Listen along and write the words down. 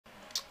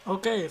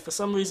Okay, for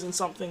some reason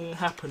something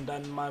happened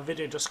and my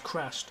video just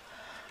crashed.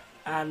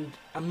 And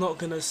I'm not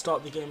going to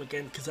start the game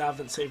again because I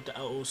haven't saved it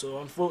at all. So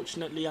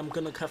unfortunately I'm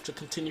going to have to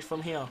continue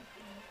from here.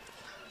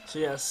 So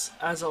yes,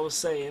 as I was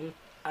saying,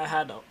 I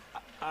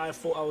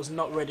thought I was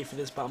not ready for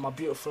this battle. My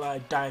beautiful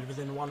eye died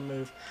within one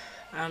move.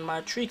 And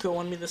my Trico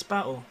won me this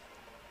battle.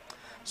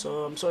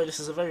 So I'm sorry this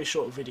is a very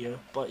short video.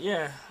 But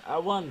yeah, I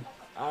won.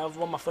 I've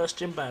won my first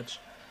gym badge.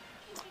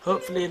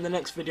 Hopefully in the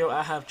next video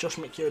I have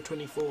joshmcyo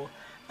 24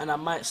 and I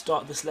might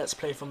start this let's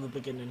play from the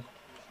beginning.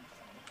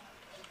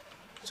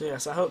 So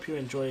yes, I hope you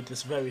enjoyed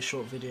this very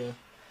short video.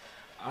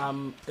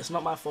 It's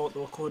not my fault the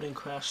recording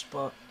crashed,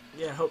 but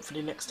yeah,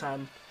 hopefully next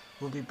time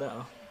will be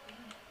better.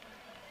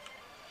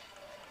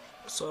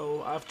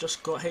 So I've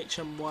just got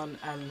HM1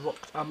 and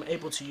I'm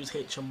able to use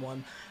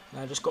HM1 and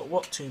I just got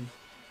Rock Tomb.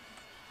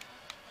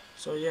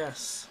 So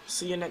yes,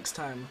 see you next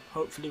time,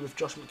 hopefully with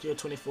joshmcyo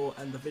 24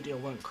 and the video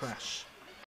won't crash.